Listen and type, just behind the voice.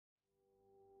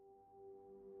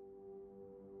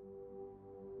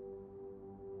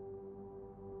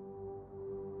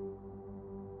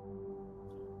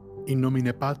In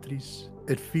nomine Patris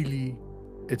et Filii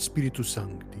et Spiritus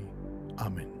Sancti.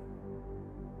 Amen.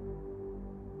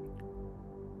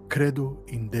 Credo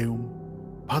in Deum,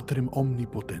 Patrem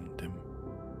omnipotentem,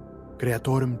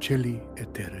 Creatorem celi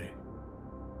et terrae,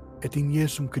 et in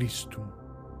Iesum Christum,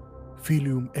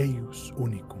 Filium eius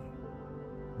unicum,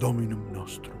 Dominum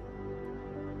nostrum,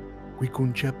 qui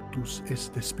conceptus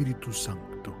est de Spiritus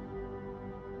Sancto,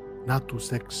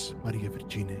 natus ex Maria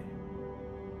Virgine,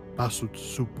 passut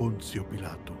sub Pontio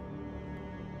Pilato,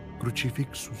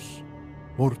 crucifixus,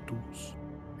 mortus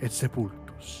et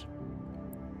sepultus,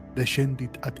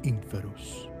 descendit ad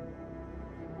inferos,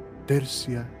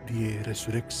 tertia die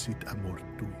resurrexit a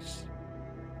mortuis,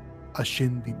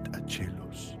 ascendit a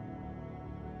celos,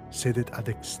 sedet ad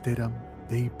exteram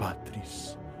Dei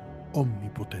Patris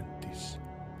omnipotentis,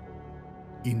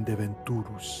 inde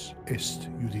venturus est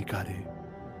judicare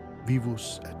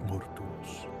vivos et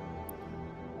mortuos.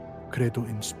 Credo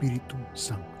in Spiritum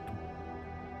Sanctum,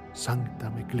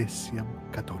 Sanctam Ecclesiam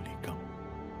Catholicam,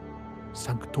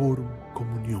 Sanctorum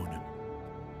Communionem,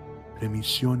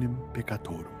 Remissionem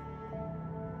Peccatorum,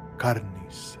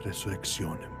 Carnis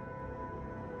Resurrectionem,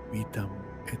 Vitam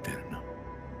Aeternam.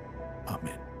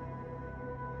 Amen.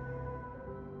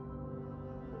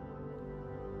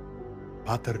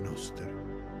 Pater noster,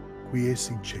 qui es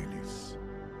in celis,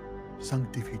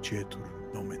 sanctificetur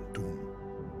nomen tuum,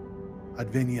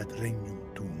 adveniat regnum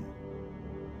tuum,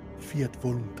 fiat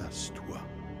voluntas tua,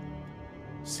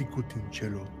 sicut in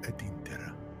cielo et in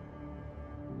terra.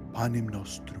 Panem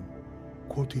nostrum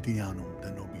quotidianum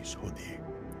da nobis hodie,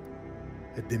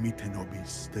 et dimitte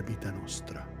nobis debita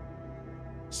nostra,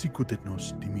 sicut et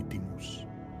nos dimittimus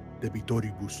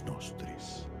debitoribus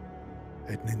nostris,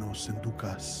 et ne nos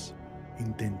inducas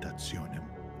in tentationem,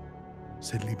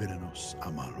 sed libera nos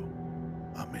a malo.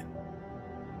 Amen.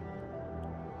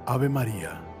 Ave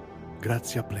Maria,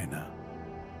 gratia plena,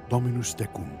 Dominus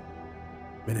tecum,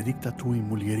 benedicta tu in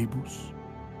mulieribus,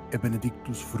 et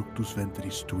benedictus fructus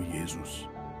ventris tui, Iesus.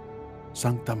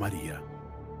 Sancta Maria,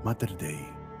 Mater Dei,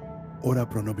 ora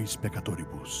pro nobis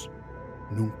peccatoribus,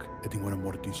 nunc et in hora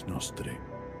mortis nostre.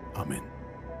 Amen.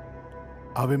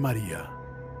 Ave Maria,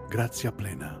 gratia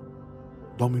plena,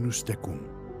 Dominus tecum,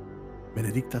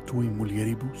 benedicta tu in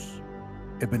mulieribus,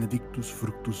 et benedictus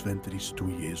fructus ventris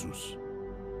tui, Iesus.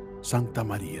 Sancta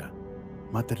Maria,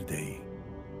 Mater Dei,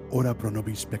 ora pro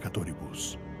nobis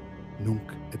peccatoribus,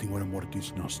 nunc et in hora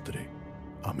mortis nostre.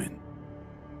 Amen.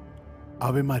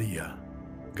 Ave Maria,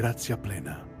 gratia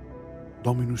plena,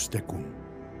 Dominus tecum,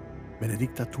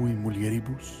 benedicta tu in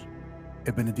mulieribus,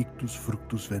 et benedictus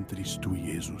fructus ventris tui,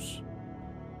 Iesus.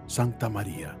 Sancta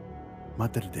Maria,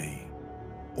 Mater Dei,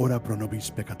 ora pro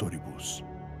nobis peccatoribus,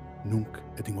 nunc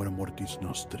et in hora mortis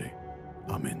nostre.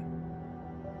 Amen.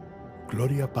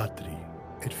 Gloria Patri,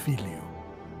 et Filio,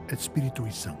 et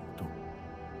Spiritui Sancto,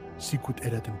 sicut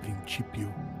erat in principio,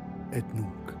 et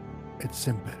nunc, et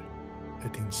semper,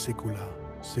 et in saecula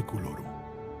saeculorum.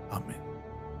 Amen.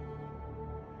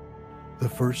 The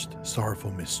first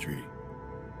sorrowful mystery,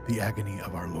 the agony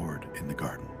of our Lord in the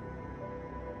garden.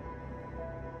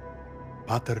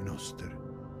 Pater noster,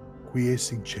 qui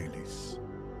es in celis,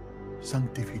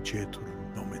 sanctificetur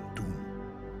nomen tuum,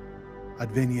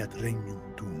 adveniat regnum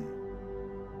tuum,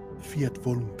 fiat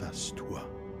voluntas tua,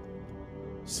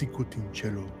 sicut in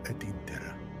cielo et in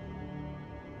terra.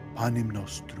 Panem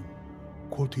nostrum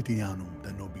quotidianum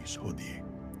da nobis hodie,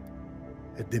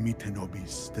 et dimitte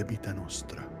nobis debita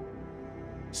nostra,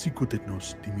 sicut et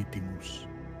nos dimittimus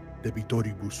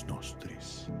debitoribus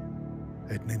nostris,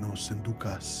 et ne nos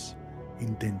inducas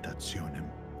in tentationem,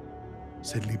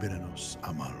 sed libera nos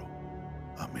a malo.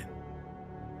 Amen.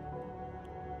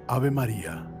 Ave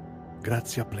Maria,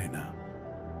 gratia plena,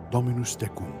 Dominus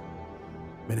tecum,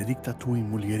 benedicta tu in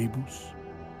mulieribus,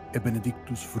 et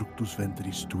benedictus fructus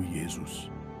ventris tui, Iesus.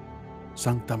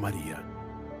 Sancta Maria,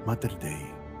 Mater Dei,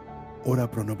 ora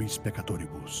pro nobis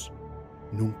peccatoribus,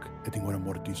 nunc et in hora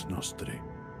mortis nostre.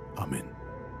 Amen.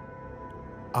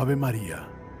 Ave Maria,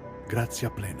 gratia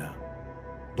plena,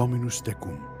 Dominus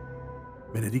tecum,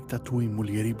 benedicta tu in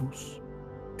mulieribus,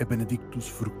 et benedictus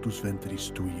fructus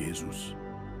ventris tui, Iesus.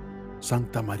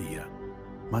 Sancta Maria,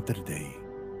 Mater Dei,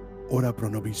 ora pro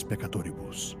nobis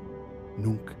peccatoribus,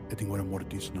 nunc et in hora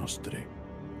mortis nostre.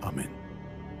 Amen.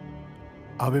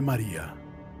 Ave Maria,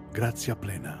 gratia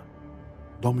plena,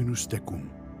 Dominus tecum,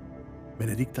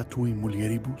 benedicta tu in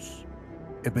mulieribus,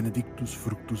 et benedictus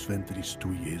fructus ventris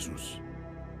tui, Iesus.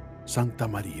 Sancta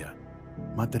Maria,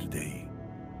 Mater Dei,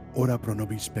 ora pro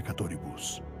nobis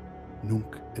peccatoribus,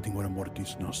 nunc et in hora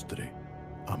mortis nostre.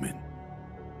 Amen.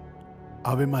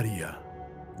 Ave Maria,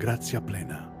 gratia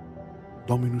plena,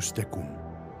 Dominus tecum,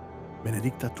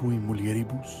 benedicta tui in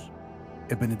mulieribus,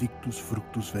 et benedictus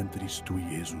fructus ventris tui,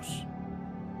 Iesus.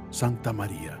 Sancta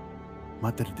Maria,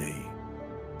 Mater Dei,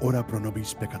 ora pro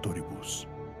nobis peccatoribus,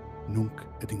 nunc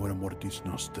et in hora mortis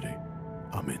nostre.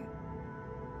 Amen.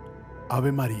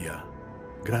 Ave Maria,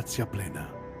 gratia plena,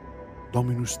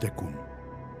 Dominus tecum,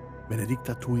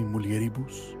 benedicta tui in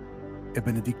mulieribus, et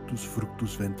benedictus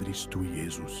fructus ventris tui,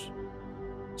 Iesus.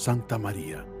 Sancta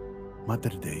Maria,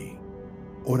 Mater Dei,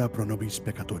 ora pro nobis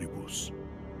peccatoribus,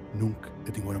 nunc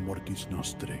et in hora mortis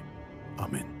nostre.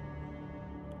 Amen.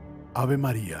 Ave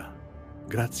Maria,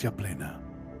 gratia plena,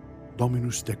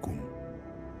 Dominus tecum,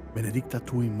 benedicta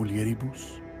tui in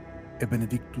mulieribus, et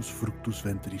benedictus fructus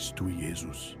ventris tui,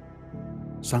 Iesus.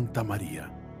 Sancta Maria,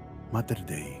 Mater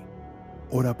Dei,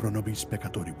 ora pro nobis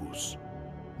peccatoribus,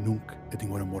 nunc et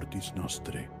in hora mortis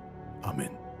nostre.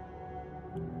 Amen.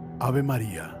 Ave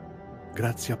Maria,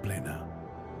 gratia plena,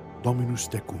 Dominus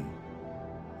tecum,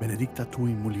 benedicta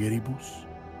tui in mulieribus,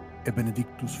 et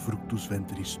benedictus fructus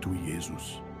ventris tui,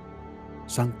 Iesus.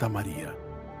 Sancta Maria,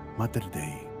 Mater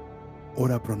Dei,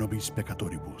 ora pro nobis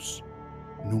peccatoribus,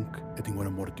 nunc et in hora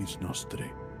mortis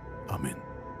nostre. Amen.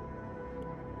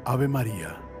 Ave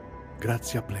Maria,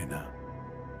 gratia plena,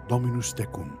 Dominus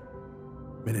tecum,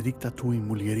 benedicta tui in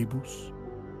mulieribus,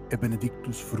 et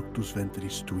benedictus fructus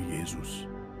ventris tui, Iesus.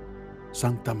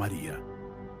 Sancta Maria,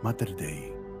 Mater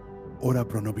Dei, ora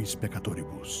pro nobis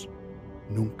peccatoribus,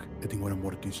 nunc et in hora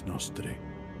mortis nostre.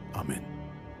 Amen.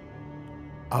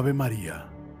 Ave Maria,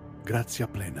 gratia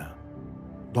plena,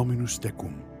 Dominus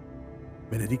tecum,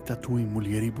 benedicta tui in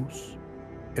mulieribus,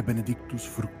 et benedictus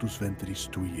fructus ventris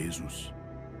tui, Iesus.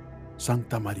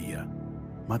 Sancta Maria,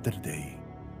 Mater Dei,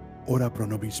 ora pro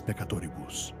nobis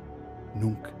peccatoribus,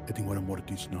 nunc et in hora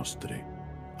mortis nostre.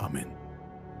 Amen.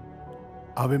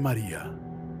 Ave Maria,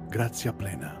 gratia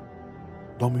plena,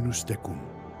 Dominus tecum,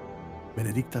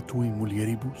 benedicta tui in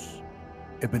mulieribus,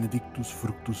 et benedictus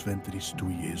fructus ventris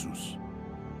tui, Iesus.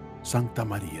 Sancta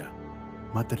Maria,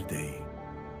 Mater Dei,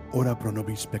 ora pro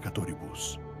nobis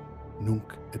peccatoribus,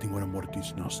 nunc et in hora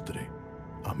mortis nostre.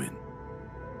 Amen.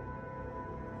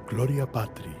 Gloria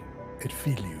Patri, et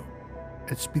Filio,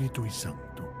 et Spiritui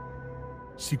Sancto,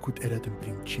 sicut erat in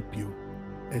principio,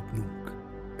 et nunc,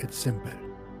 et semper,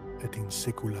 et in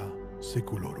saecula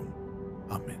saeculorum.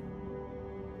 Amen.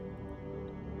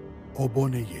 O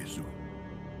bone Iesu,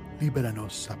 libera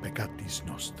nos a peccatis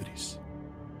nostris,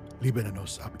 libera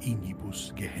nos ab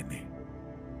ignibus Gehennae,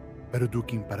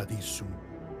 perduc in paradisum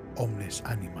omnes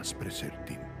animas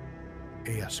praesertim,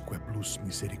 easque plus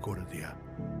misericordia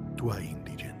tua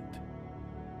indigent.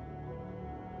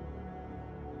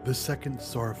 The second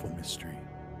sorrowful mystery,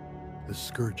 the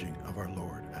scourging of our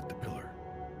Lord at the pillar.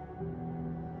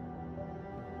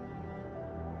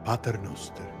 Pater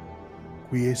noster,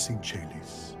 qui es in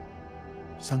celis,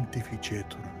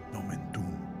 sanctificetur nomen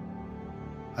tuum,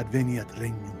 adveniat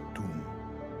regnum tuum,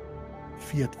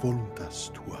 fiat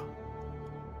voluntas tua,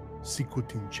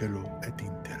 sicut in cielo et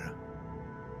in terra.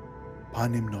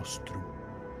 Panem nostrum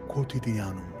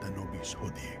quotidianum da nobis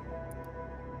hodie,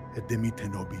 et dimitte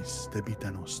nobis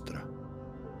debita nostra,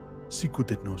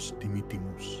 sicut et nos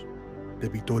dimittimus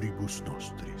debitoribus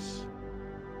nostris,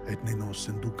 et ne nos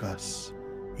inducas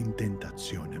in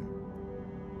tentationem,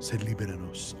 sed libera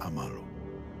nos a malo.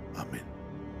 Amen.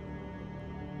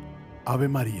 Ave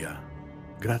Maria,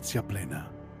 gratia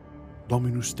plena,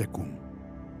 Dominus tecum,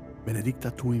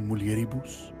 benedicta tui in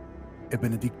mulieribus, et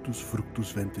benedictus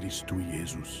fructus ventris tui,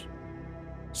 Iesus.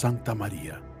 Sancta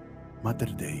Maria,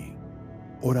 Mater Dei,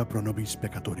 ora pro nobis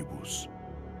peccatoribus,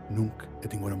 nunc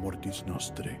et in hora mortis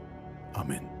nostre.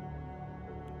 Amen.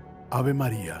 Ave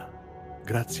Maria,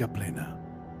 gratia plena,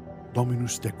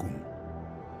 Dominus tecum,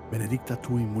 benedicta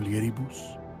tui in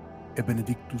mulieribus, et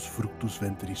benedictus fructus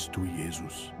ventris tui,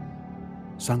 Iesus.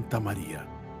 Sancta Maria,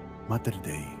 Mater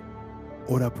Dei,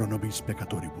 ora pro nobis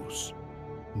peccatoribus,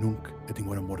 nunc et in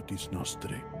hora mortis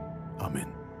nostre. Amen.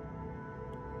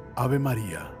 Ave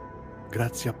Maria,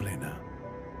 gratia plena,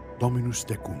 Dominus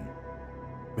tecum,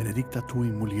 benedicta tui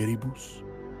in mulieribus,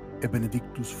 et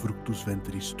benedictus fructus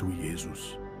ventris tui,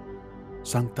 Iesus.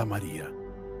 Sancta Maria,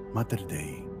 Mater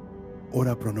Dei,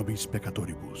 ora pro nobis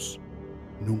peccatoribus,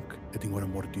 nunc et in hora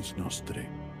mortis nostre.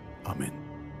 Amen.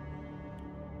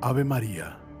 Ave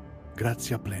Maria,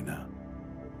 gratia plena,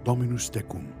 Dominus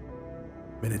tecum,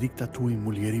 benedicta tui in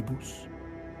mulieribus,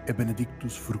 et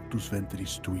benedictus fructus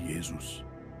ventris tui, Iesus.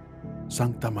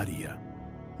 Sancta Maria,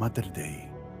 Mater Dei,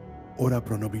 ora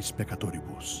pro nobis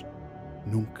peccatoribus,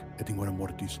 nunc et in hora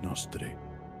mortis nostre.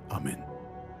 Amen.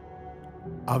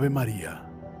 Ave Maria,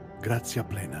 gratia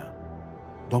plena,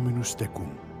 Dominus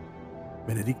tecum,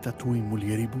 benedicta tui in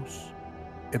mulieribus,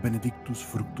 e benedictus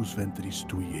fructus ventris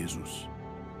tui, Iesus.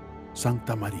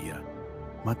 Sancta Maria,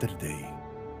 Mater Dei,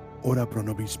 ora pro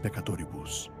nobis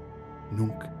peccatoribus,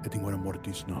 nunc et in hora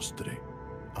mortis nostre.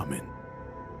 Amen.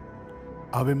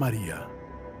 Ave Maria,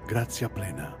 gratia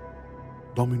plena,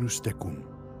 Dominus tecum,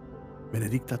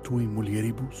 benedicta tu in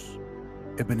mulieribus,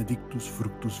 e benedictus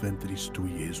fructus ventris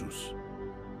tui, Iesus.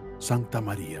 Sancta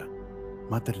Maria,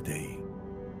 Mater Dei,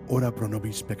 ora pro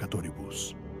nobis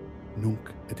peccatoribus,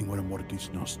 nunc et in hora mortis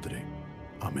nostre.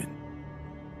 Amen.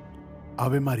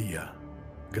 Ave Maria,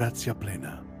 gratia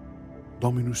plena,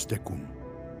 Dominus tecum,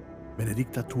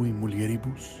 benedicta tu in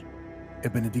mulieribus, e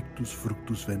benedictus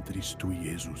fructus ventris tui,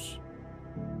 Iesus.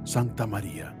 Sancta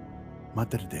Maria,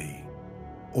 Mater Dei,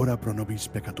 ora pro nobis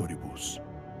peccatoribus,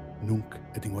 nunc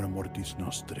et in hora mortis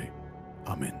nostre.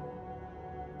 Amen.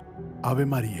 Ave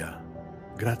Maria,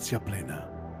 gratia plena,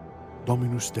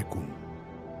 Dominus tecum,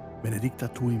 benedicta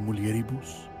tu in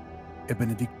mulieribus, e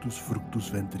benedictus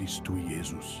fructus ventris tui,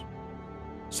 Iesus.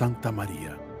 Sancta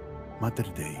Maria,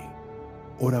 Mater Dei,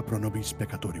 ora pro nobis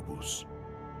peccatoribus,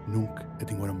 nunc et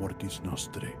in hora mortis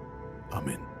nostre.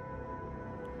 Amen.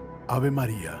 Ave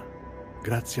Maria,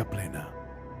 gratia plena,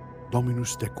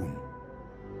 Dominus tecum,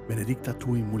 benedicta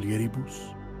tu in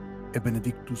mulieribus, e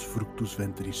benedictus fructus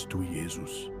ventris tui,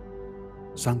 Iesus.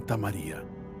 Sancta Maria,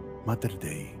 Mater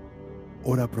Dei,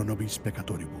 ora pro nobis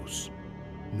peccatoribus,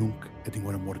 nunc et in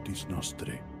hora mortis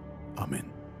nostre.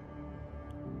 Amen.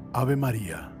 Ave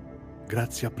Maria,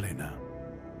 gratia plena,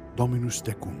 Dominus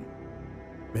tecum,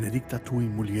 benedicta tu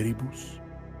in mulieribus,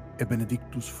 e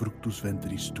benedictus fructus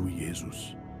ventris tui,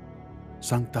 Iesus.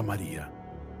 Sancta Maria,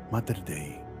 Mater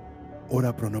Dei,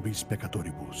 ora pro nobis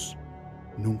peccatoribus,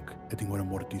 nunc et in hora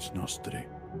mortis nostre.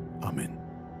 Amen.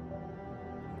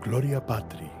 Gloria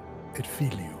Patri, et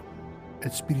Filio,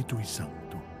 et Spiritui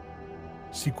Sancto,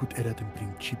 sicut erat in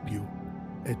principio,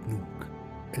 et nunc,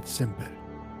 et semper,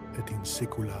 et in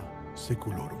saecula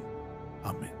saeculorum.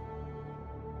 Amen.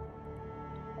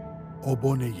 O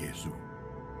bone Iesu,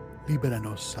 libera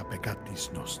nos a peccatis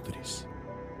nostris,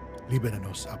 libera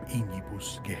nos ab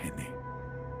ignibus Gehennae,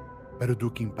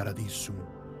 perduc in paradisum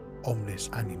omnes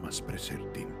animas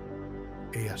praesertim,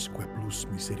 easque plus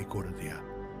misericordia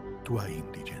tua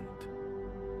indigent.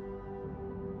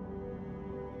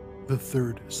 The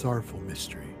third sorrowful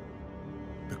mystery,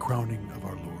 the crowning of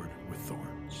our Lord with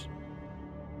thorns.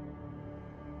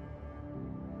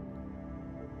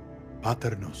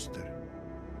 Pater noster,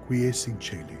 qui es in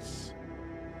celis,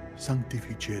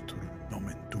 sanctificetur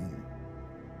nomen tuum,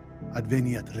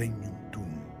 adveniat regnum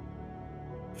tuum,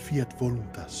 fiat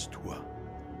voluntas tua,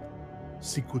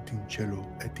 sicut in cielo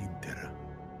et in terra.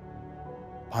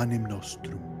 Panem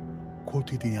nostrum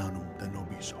quotidianum da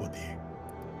nobis hodie,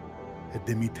 et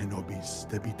dimitte nobis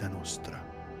debita nostra,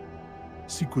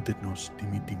 sicut et nos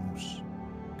dimittimus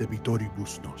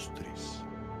debitoribus nostris,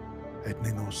 et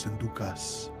ne nos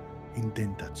inducas in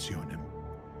tentationem,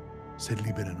 sed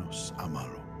libera nos a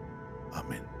malo.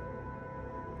 Amen.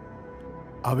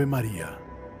 Ave Maria,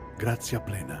 gratia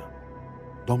plena,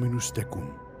 Dominus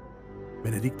tecum,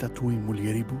 benedicta tu in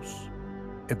mulieribus,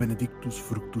 e benedictus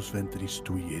fructus ventris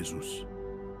tui, Iesus.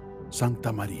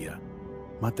 Sancta Maria,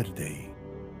 Mater Dei,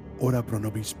 ora pro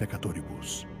nobis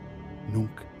peccatoribus,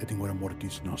 nunc et in hora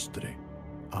mortis nostre.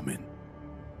 Amen.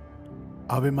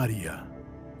 Ave Maria,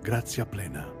 gratia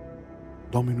plena,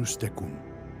 Dominus tecum,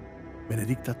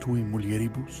 benedicta tu in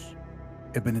mulieribus,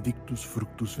 e benedictus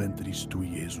fructus ventris tui,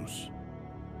 Iesus.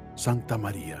 Sancta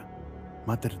Maria,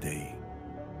 Mater Dei,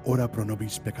 ora pro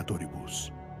nobis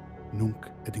peccatoribus, nunc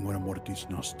et in hora mortis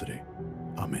nostre.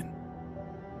 Amen.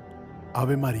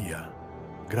 Ave Maria,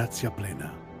 gratia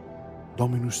plena,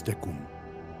 Dominus tecum,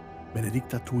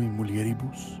 benedicta tu in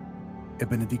mulieribus, e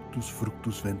benedictus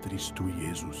fructus ventris tui,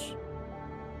 Iesus.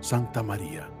 Sancta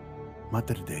Maria,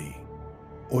 Mater Dei,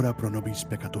 ora pro nobis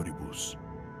peccatoribus,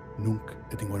 nunc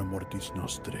et in hora mortis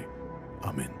nostre.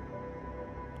 Amen.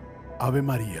 Ave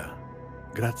Maria,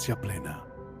 gratia plena,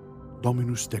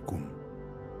 Dominus tecum,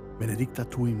 benedicta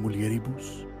tu in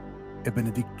mulieribus, e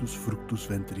benedictus fructus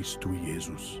ventris tui,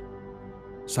 Iesus.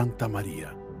 Sancta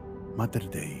Maria, Mater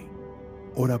Dei,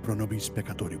 ora pro nobis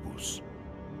peccatoribus,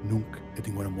 nunc et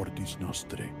in hora mortis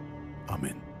nostre.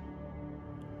 Amen.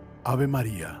 Ave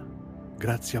Maria,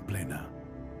 gratia plena,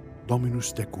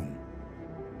 Dominus tecum,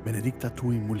 benedicta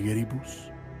tu in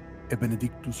mulieribus, e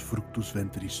benedictus fructus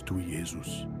ventris tui,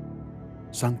 Iesus.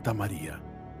 Sancta Maria,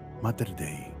 Mater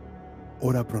Dei,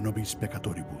 ora pro nobis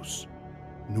peccatoribus,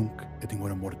 nunc et in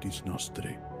hora mortis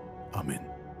nostre. Amen.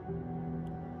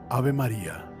 Ave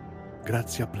Maria,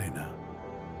 gratia plena,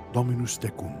 Dominus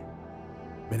tecum,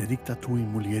 benedicta tu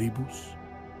in mulieribus,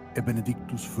 e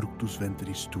benedictus fructus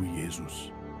ventris tui,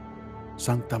 Iesus.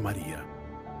 Sancta Maria,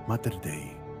 Mater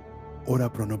Dei, ora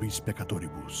pro nobis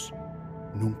peccatoribus,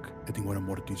 nunc et in hora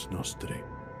mortis nostre.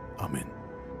 Amen.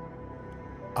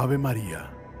 Ave Maria,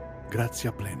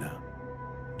 gratia plena,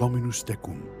 Dominus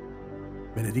tecum,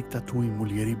 benedicta tui in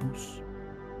mulieribus,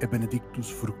 et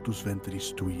benedictus fructus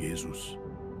ventris tui, Iesus.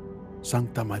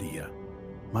 Sancta Maria,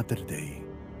 Mater Dei,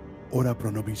 ora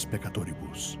pro nobis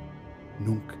peccatoribus,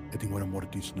 nunc et in hora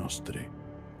mortis nostre.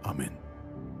 Amen.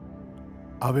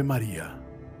 Ave Maria,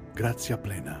 gratia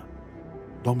plena,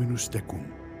 Dominus tecum,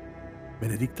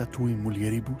 benedicta tui in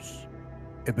mulieribus,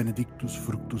 et benedictus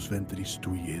fructus ventris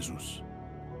tui, Iesus.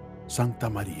 Sancta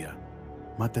Maria,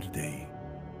 Mater Dei,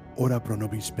 ora pro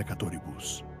nobis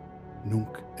peccatoribus,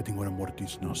 nunc et in hora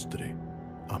mortis nostre.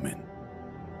 Amen.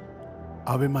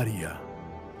 Ave Maria,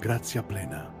 gratia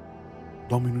plena,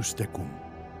 Dominus tecum,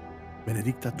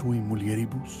 benedicta tui in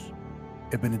mulieribus,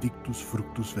 et benedictus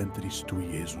fructus ventris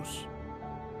tui, Iesus.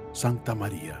 Sancta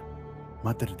Maria,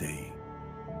 Mater Dei,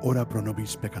 ora pro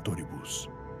nobis peccatoribus,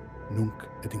 nunc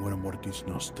et in hora mortis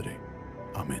nostre.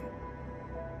 Amen.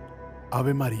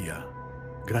 Ave Maria,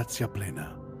 gratia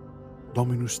plena,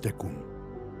 Dominus tecum,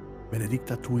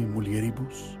 benedicta tui in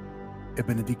mulieribus, et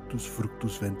benedictus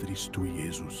fructus ventris tui,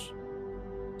 Iesus.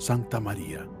 Sancta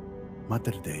Maria,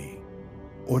 Mater Dei,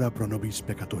 ora pro nobis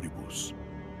peccatoribus,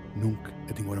 nunc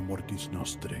et in hora mortis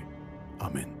nostre.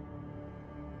 Amen.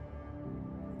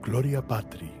 Gloria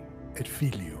Patri, et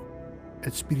Filio,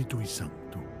 et Spiritui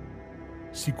Sancto,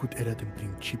 sicut erat in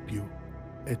principio,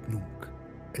 et nunc,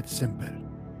 et semper,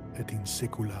 et in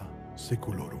saecula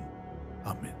saeculorum.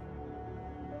 Amen.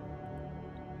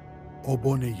 O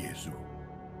bone Iesu,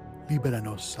 libera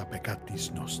nos a peccatis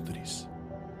nostris,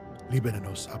 libera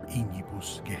nos ab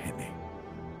ignibus Gehennae,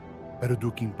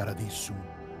 perduc in paradisum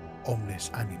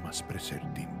omnes animas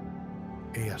praesertim,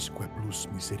 easque plus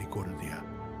misericordia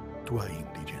tua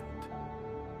indigent.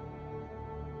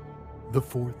 The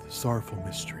fourth sorrowful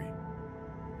mystery,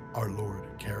 our Lord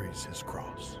carries his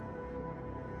cross.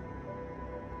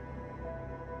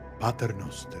 Pater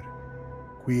noster,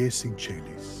 qui es in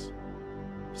celis,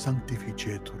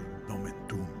 sanctificetur nomen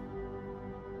tuum,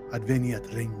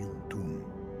 adveniat regnum tuum,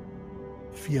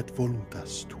 fiat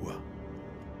voluntas tua,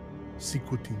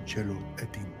 sicut in cielo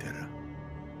et in terra.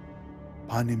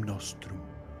 Panem nostrum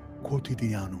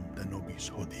quotidianum da nobis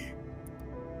hodie,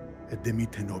 et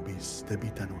dimitte nobis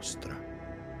debita nostra,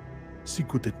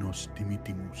 sicut et nos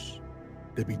dimittimus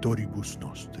debitoribus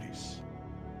nostris,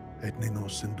 et ne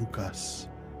nos inducas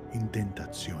in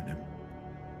tentationem,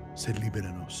 sed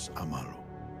libera nos a malo.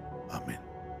 Amen.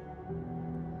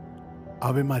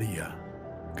 Ave Maria,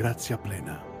 gratia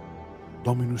plena,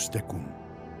 Dominus tecum,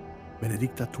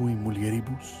 benedicta tui in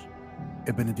mulieribus,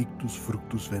 et benedictus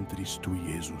fructus ventris tui,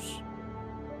 Iesus.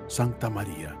 Sancta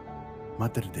Maria,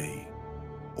 Mater Dei,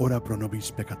 ora pro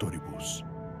nobis peccatoribus,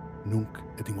 nunc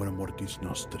et in hora mortis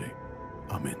nostre.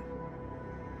 Amen.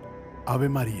 Ave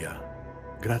Maria,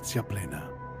 gratia plena,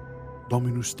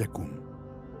 Dominus tecum,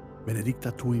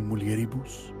 benedicta tui in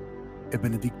mulieribus, et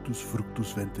benedictus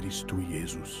fructus ventris tui,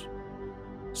 Iesus.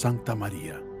 Sancta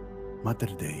Maria,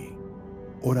 Mater Dei,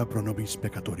 ora pro nobis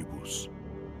peccatoribus,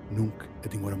 nunc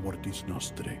et in hora mortis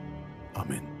nostre.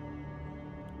 Amen.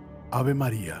 Ave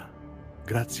Maria,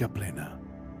 gratia plena,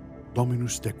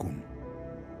 Dominus tecum,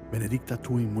 benedicta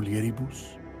tui in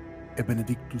mulieribus, et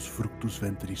benedictus fructus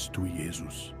ventris tui,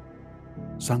 Iesus.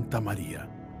 Sancta Maria,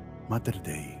 Mater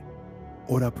Dei,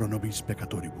 ora pro nobis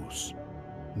peccatoribus,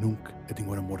 nunc et in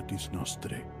hora mortis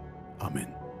nostre. Amen.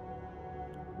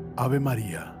 Ave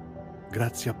Maria,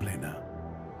 gratia plena,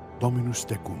 Dominus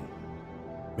tecum,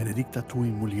 benedicta tui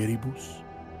in mulieribus,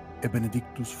 et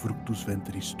benedictus fructus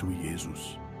ventris tui,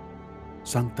 Iesus.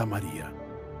 Sancta Maria,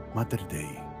 Mater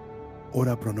Dei,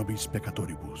 ora pro nobis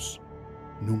peccatoribus,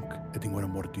 nunc et in hora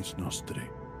mortis nostre.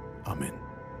 Amen.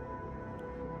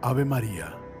 Ave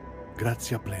Maria,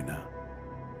 gratia plena,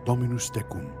 Dominus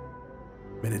tecum,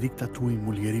 benedicta tui in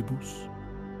mulieribus,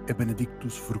 et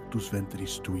benedictus fructus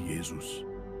ventris tui, Iesus.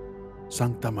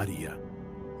 Sancta Maria,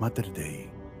 Mater Dei,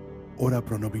 ora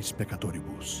pro nobis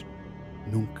peccatoribus,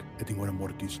 nunc et in hora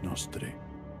mortis nostre.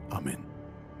 Amen.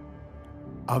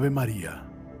 Ave Maria,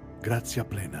 gratia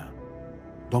plena,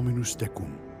 Dominus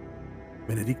tecum,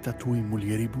 benedicta tui in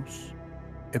mulieribus,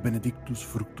 et benedictus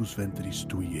fructus ventris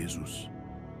tui, Iesus.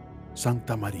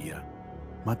 Sancta Maria,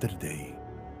 Mater Dei,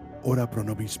 ora pro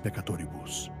nobis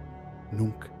peccatoribus,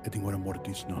 nunc et in hora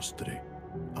mortis nostre.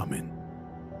 Amen.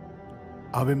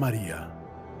 Ave Maria,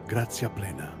 gratia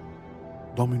plena,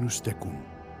 Dominus tecum,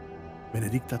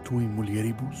 benedicta tui in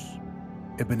mulieribus,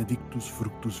 et benedictus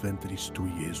fructus ventris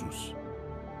tui, Iesus.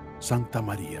 Sancta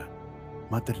Maria,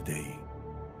 Mater Dei,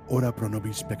 ora pro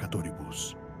nobis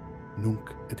peccatoribus,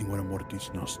 nunc et in hora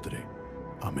mortis nostre.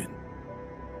 Amen.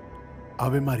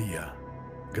 Ave Maria,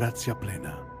 gratia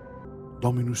plena,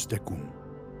 Dominus tecum,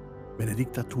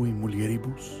 benedicta tu in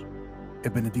mulieribus,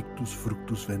 et benedictus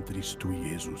fructus ventris tui,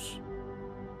 Iesus.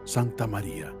 Sancta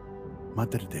Maria,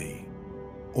 Mater Dei,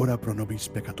 ora pro nobis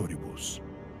peccatoribus,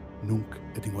 nunc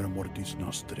et in hora mortis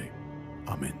nostre.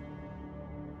 Amen.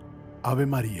 Ave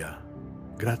Maria,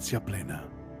 gratia plena,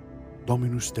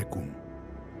 Dominus tecum,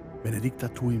 benedicta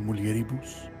tu in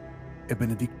mulieribus, et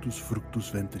benedictus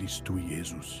fructus ventris tui,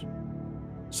 Iesus.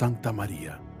 Sancta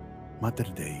Maria,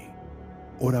 Mater Dei,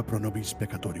 ora pro nobis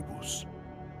peccatoribus,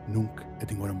 nunc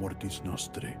et in hora mortis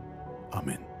nostre.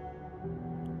 Amen.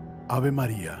 Ave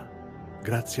Maria,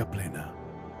 gratia plena,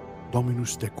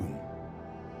 Dominus tecum,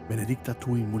 benedicta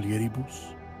tu in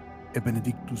mulieribus, et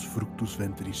benedictus fructus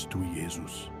ventris tui,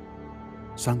 Iesus.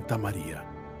 Sancta Maria,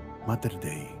 Mater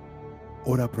Dei,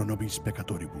 ora pro nobis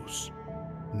peccatoribus,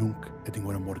 nunc et in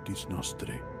hora mortis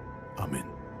nostre. Amen.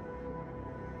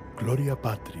 Gloria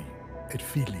Patri, et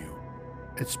Filio,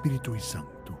 et Spiritui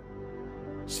Sancto,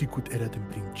 sicut erat in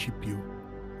principio,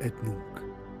 et nunc,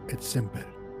 et semper,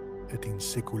 et in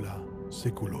saecula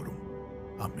saeculorum.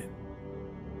 Amen.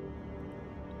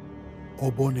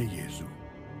 O bone Iesu,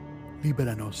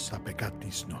 libera nos a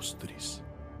peccatis nostris,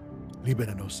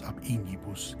 libera nos ab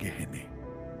ignibus Gehennae,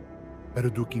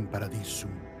 perduc in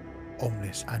paradisum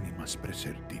omnes animas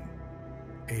praesertim,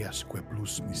 easque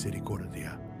plus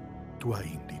misericordia tua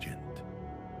indigent.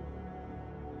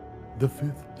 The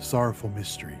fifth sorrowful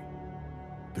mystery,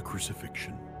 the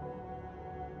Crucifixion.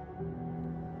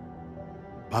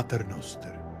 Pater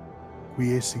noster,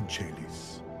 qui es in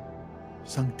celis,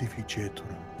 sanctificetur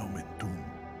nomen tuum,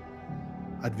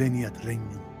 adveniat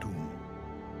regnum tuum,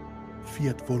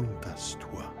 fiat voluntas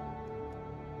tua,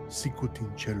 sicut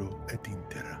in cielo et in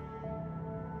terra.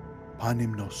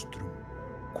 Panem nostrum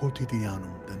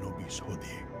quotidianum da nobis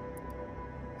hodie,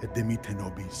 et dimitte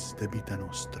nobis debita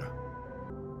nostra,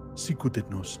 sicut et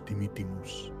nos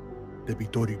dimittimus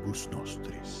debitoribus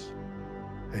nostris,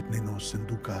 et ne nos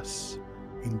inducas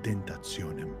in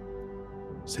tentationem,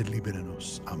 sed libera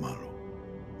nos a malo.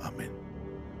 Amen.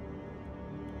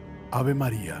 Ave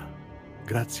Maria,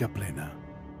 gratia plena,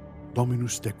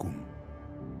 Dominus tecum,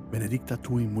 benedicta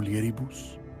tu in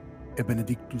mulieribus, et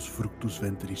benedictus fructus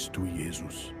ventris tui,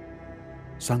 Iesus.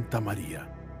 Sancta Maria,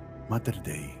 Mater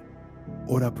Dei,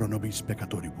 ora pro nobis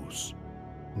peccatoribus,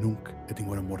 nunc et in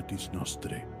hora mortis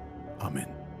nostre. Amen.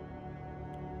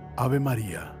 Ave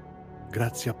Maria,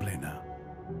 gratia plena,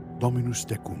 Dominus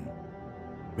tecum,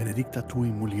 benedicta tu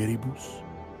in mulieribus,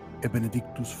 et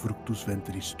benedictus fructus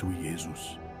ventris tui,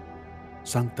 Iesus.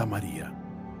 Sancta Maria,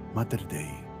 Mater Dei,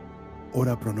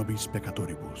 ora pro nobis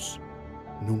peccatoribus,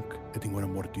 nunc et in hora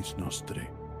mortis nostre.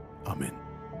 Amen.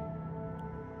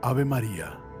 Ave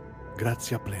Maria,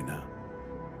 gratia plena,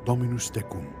 Dominus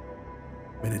tecum,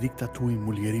 benedicta tu in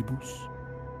mulieribus,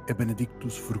 et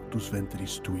benedictus fructus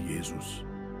ventris tui, Iesus.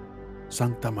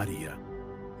 Sancta Maria,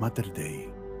 Mater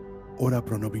Dei, ora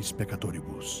pro nobis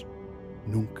peccatoribus,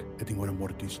 nunc et in hora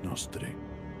mortis nostre.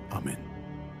 Amen.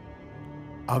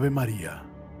 Ave Maria,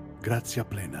 gratia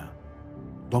plena,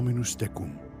 Dominus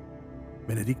tecum,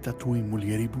 benedicta tu in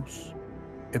mulieribus,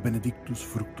 et benedictus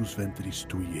fructus ventris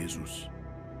tui, Iesus.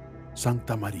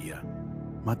 Sancta Maria,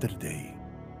 Mater Dei,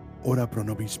 ora pro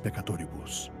nobis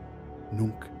peccatoribus,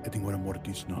 nunc et in hora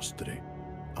mortis nostre.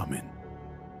 Amen.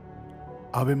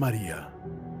 Ave Maria,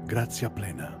 gratia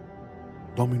plena,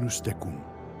 Dominus tecum,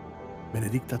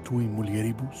 benedicta tu in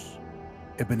mulieribus,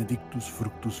 et benedictus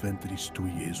fructus ventris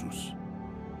tui, Iesus.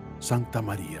 Sancta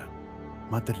Maria,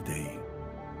 Mater Dei,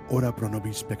 ora pro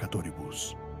nobis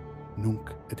peccatoribus,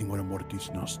 nunc et in hora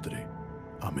mortis nostre.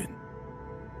 Amen.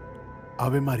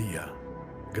 Ave Maria,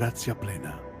 gratia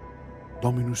plena,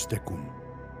 Dominus tecum,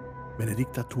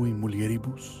 benedicta tu in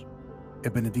mulieribus,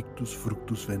 et benedictus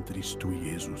fructus ventris tui,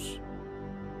 Iesus.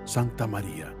 Sancta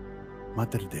Maria,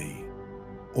 Mater Dei,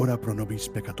 ora pro nobis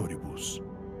peccatoribus,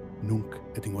 nunc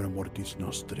et in hora mortis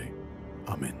nostre.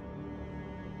 Amen.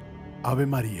 Ave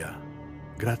Maria,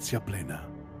 gratia plena,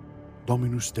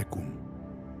 Dominus tecum,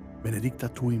 benedicta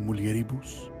tu in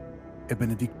mulieribus, et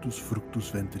benedictus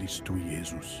fructus ventris tui,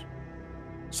 Iesus.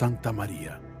 Sancta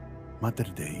Maria,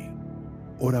 Mater Dei,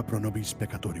 ora pro nobis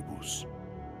peccatoribus,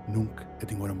 nunc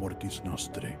et in hora mortis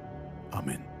nostre.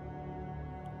 Amen.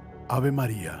 Ave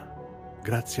Maria,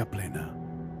 gratia plena,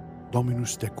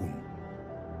 Dominus tecum,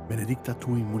 benedicta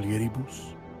tu in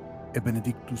mulieribus, et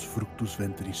benedictus fructus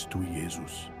ventris tui,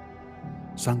 Iesus.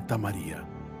 Sancta Maria,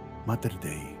 Mater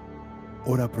Dei,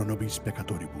 ora pro nobis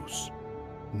peccatoribus,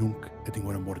 nunc et in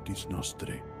hora mortis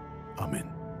nostre. Amen.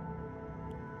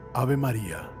 Ave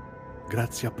Maria,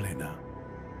 gratia plena,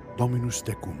 Dominus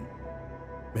tecum,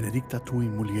 benedicta tu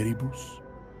in mulieribus,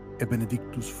 et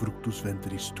benedictus fructus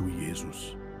ventris tui,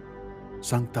 Iesus.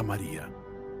 Sancta Maria,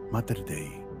 Mater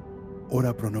Dei,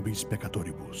 ora pro nobis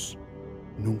peccatoribus,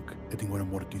 nunc et in hora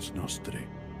mortis nostre.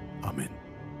 Amen.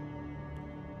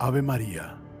 Ave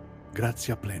Maria,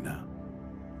 gratia plena,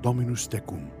 Dominus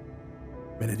tecum,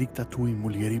 benedicta tu in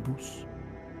mulieribus,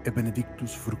 et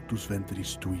benedictus fructus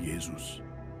ventris tui, Iesus.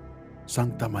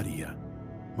 Sancta Maria,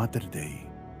 Mater Dei,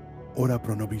 ora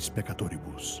pro nobis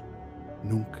peccatoribus,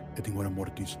 nunc et in hora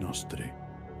mortis nostre.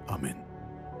 Amen.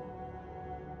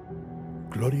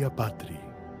 Gloria Patri,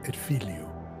 et Filio,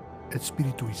 et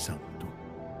Spiritui Sancto,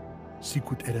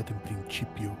 sicut erat in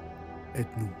principio,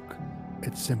 et nunc,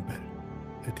 et semper,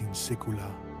 et in saecula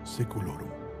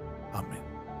saeculorum. Amen.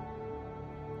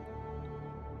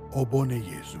 O bone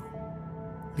Iesu,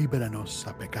 libera nos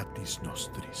a peccatis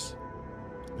nostris,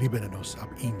 libera nos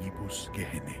ab ignibus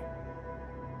Gehennae,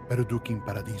 perduc in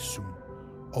paradisum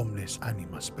omnes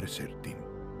animas praesertim,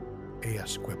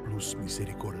 easque plus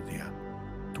misericordia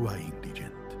tua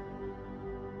indigent.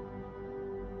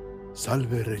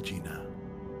 Salve Regina,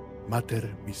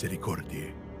 Mater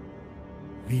misericordiae,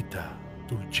 vita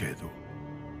dulcedo,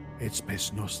 et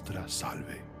spes nostra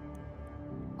salve.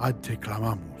 Ad te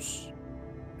clamamus,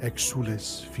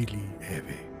 exules filii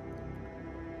Eve.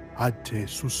 Ad te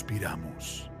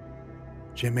suspiramus,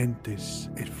 gementes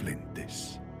et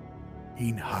flentes,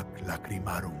 in hac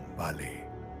lacrimarum vale.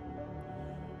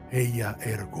 Eia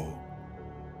ergo,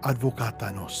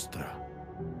 advocata nostra,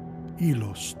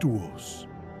 illos tuos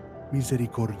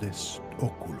misericordes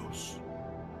oculos,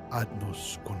 ad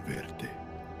nos converte.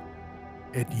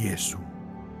 Et Iesum,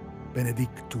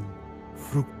 benedictum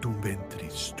fructum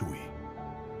ventris tui,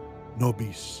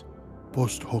 nobis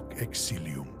post hoc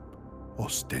exilium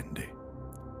ostende.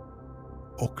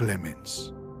 O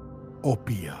clemens, o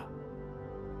pia,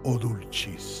 o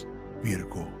dulcis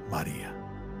Virgo Maria.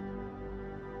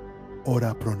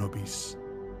 Ora pro nobis,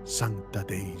 Sancta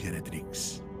Dei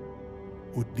Genetrix,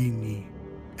 ut digni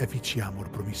efficiamur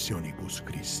promissionibus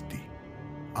Christi.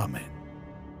 Amen.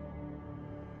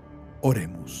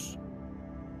 Oremus.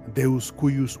 Deus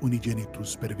cuius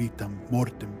unigenitus per vitam,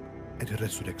 mortem et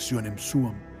resurrectionem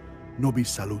suam nobis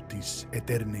salutis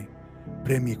eterne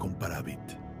premie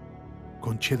comparavit.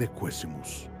 Concede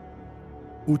quesimus.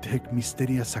 Ut hec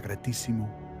mysteria sacratissimo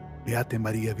Beate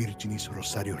Maria Virginis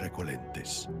Rosario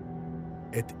recolentes,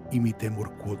 et imitemur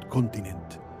quod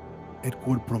continent, et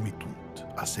quod promittunt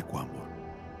assequamur,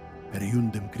 per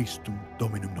iundem Christum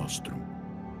Dominum nostrum.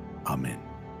 Amen.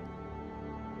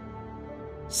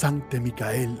 Sancte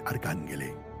Michael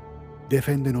Arcangele,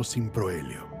 defende nos in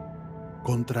proelio,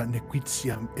 contra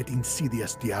nequitiam et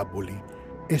insidias diaboli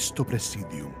esto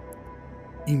presidium,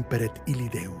 imperet illi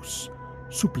Deus,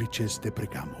 supplices te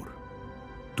precamur.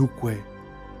 Duque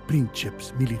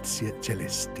princeps militiae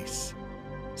celestis,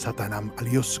 Satanam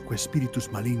aliosque spiritus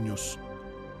malignos,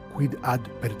 quid ad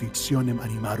perditionem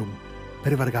animarum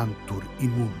pervargantur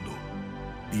in mundo,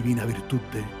 divina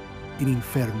virtute in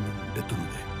infernum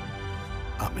detrude.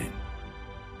 Amen.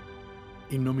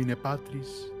 In nomine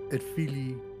Patris et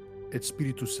Filii et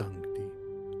Spiritus Sancti.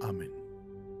 Amen.